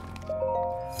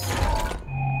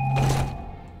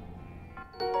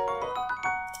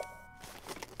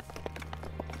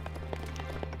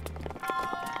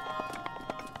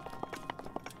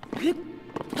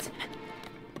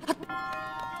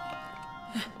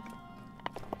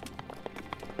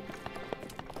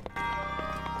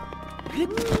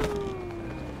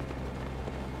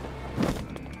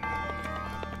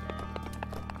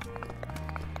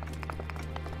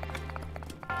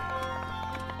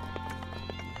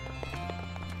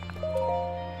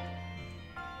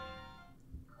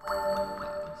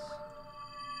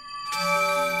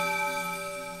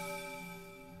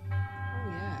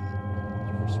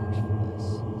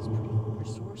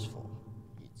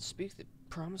 Speak the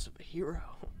promise of a hero,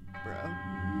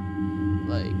 bro.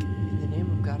 Like, in the name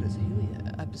of God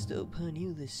Azalea, I bestow upon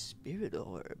you this spirit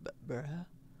orb, bruh.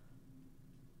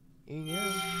 Here you go.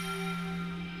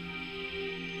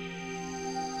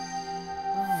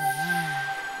 Oh, wow.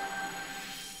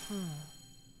 Huh.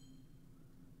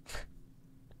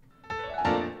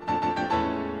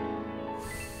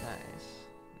 Nice.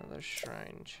 Another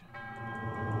shrine.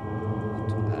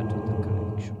 To add to the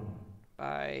collection.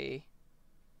 Bye.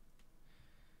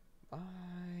 Bye.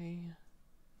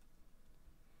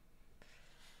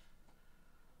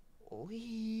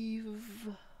 Leave.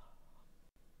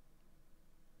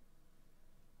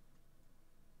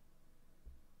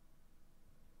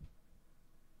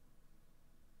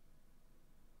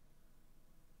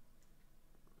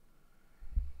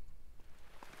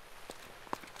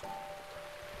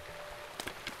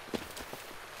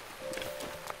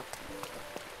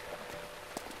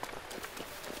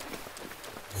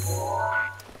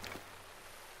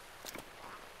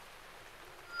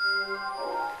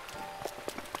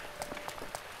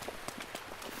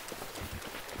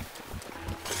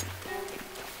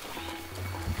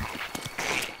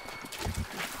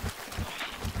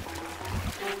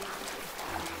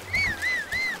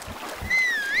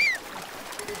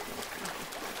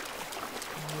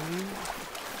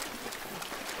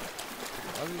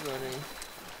 Love you, buddy.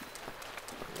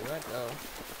 Where'd that go?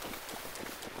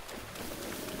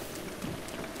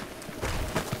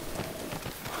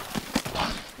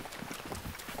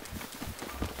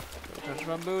 Don't touch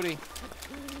my booty.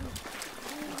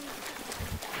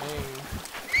 Hey,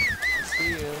 I see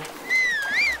you.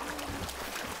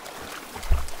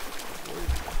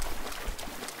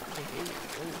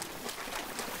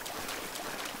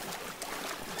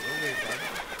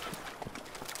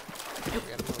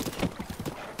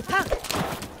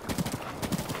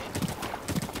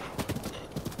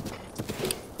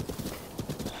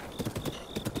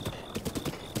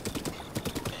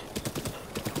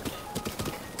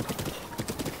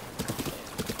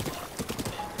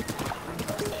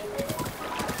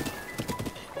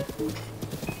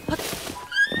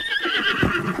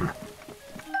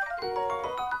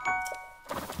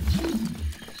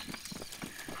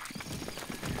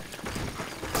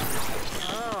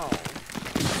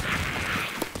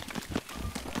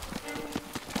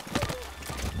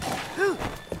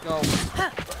 Go.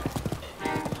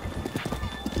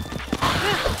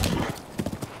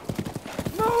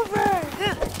 Move it!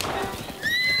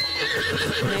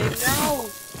 Hey, no!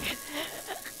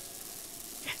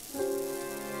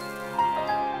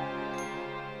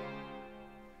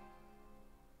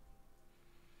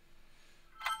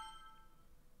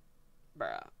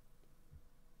 Bruh.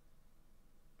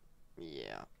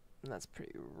 Yeah, that's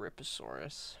pretty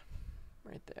Riposaurus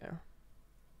right there.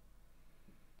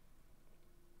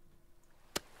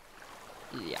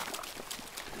 Yeah.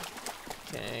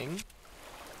 King.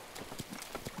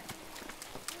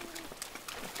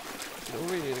 Get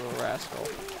over here, you little rascal.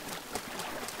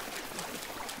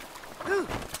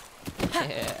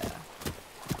 Yeah.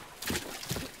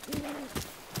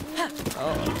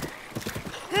 Oh.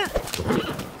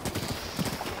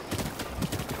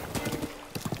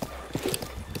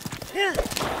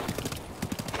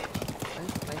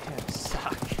 I kind of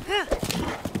suck.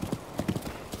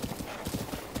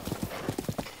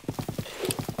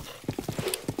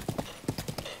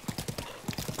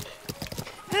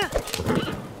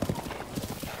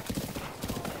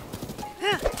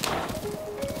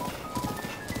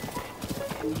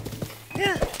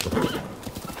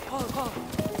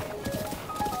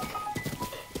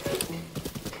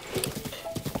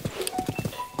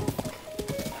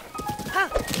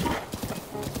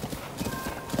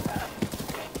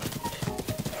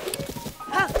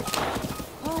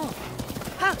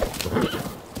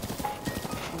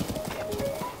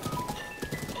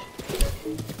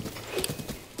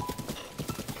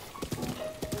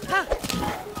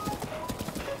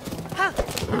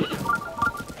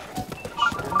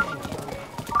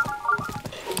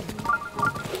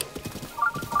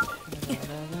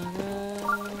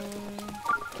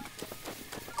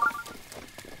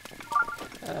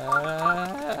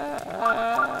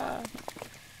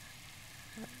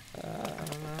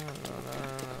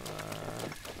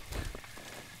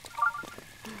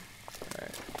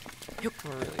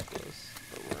 We're really close,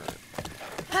 but we're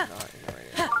not in the right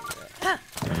area yet.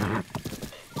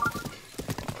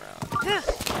 Around this.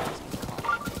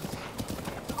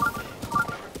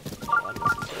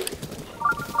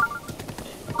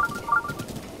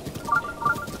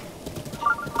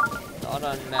 Not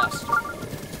unmastered.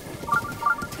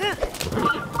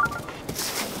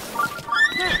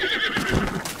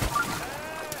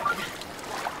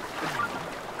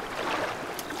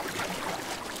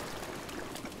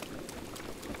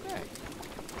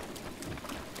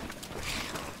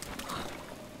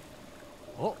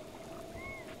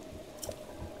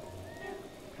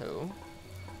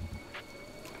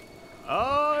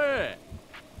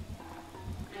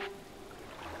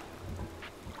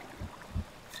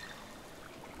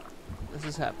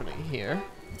 this is happening here.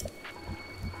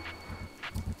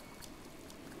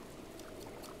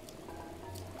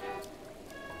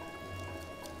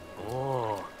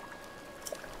 Oh.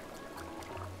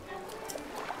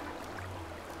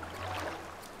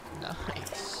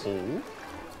 Nice. Oh.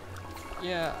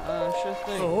 Yeah, sure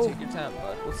thing. Oh. Take your time,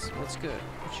 bud. What's good?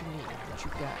 What you need? What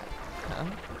you got? Huh?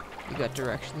 You got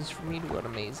directions for me to an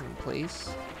amazing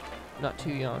place? Not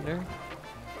too yonder?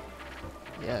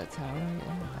 Yeah, the tower,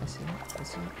 yeah, I see it, I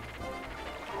see it.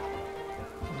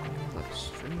 The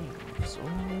stream of Zora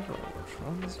River, which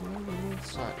runs along the north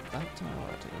side of that tower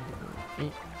to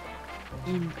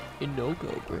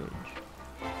Inogo Bridge.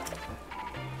 I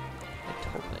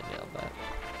totally nailed that.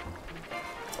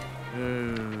 I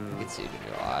can see it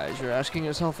in your eyes. You're asking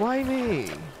yourself, why me?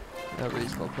 A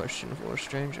reasonable question for a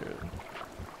stranger.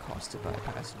 Accosted by a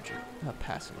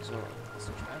passing Zora.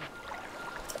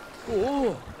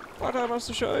 Oh, but I must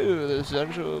assure you, this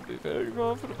dungeon will be very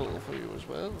comfortable for you as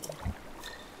well.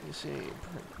 You see,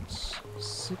 Prince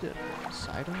Sidon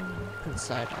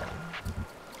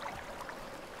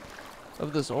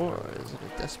of the Zora is in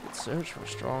a desperate search for a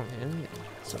strong alien,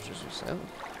 such as yourself.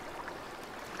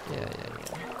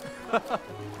 Yeah.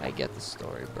 I get the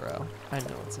story, bro. I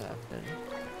know what's happening.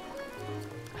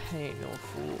 I ain't no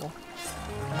fool.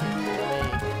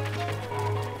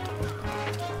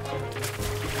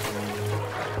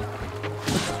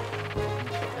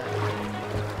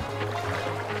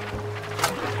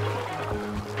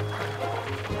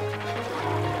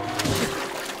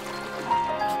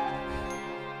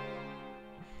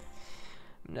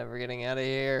 I'm never getting out of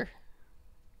here.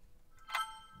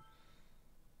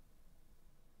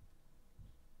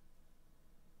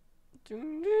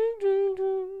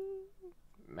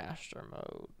 Master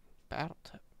mode. Battle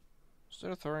tip.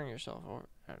 Instead of throwing yourself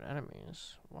at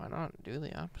enemies, why not do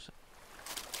the opposite?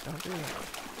 Don't do that.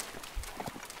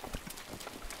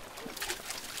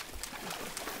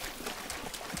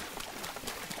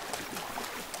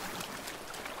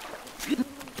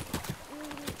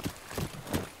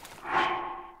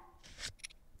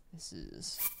 This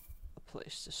is a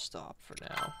place to stop for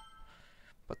now,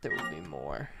 but there will be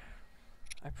more.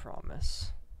 I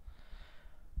promise.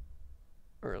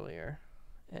 Earlier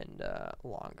and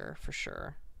longer for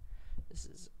sure. This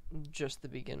is just the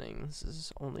beginning. This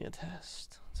is only a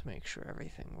test to make sure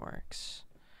everything works.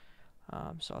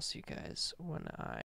 So I'll see you guys when I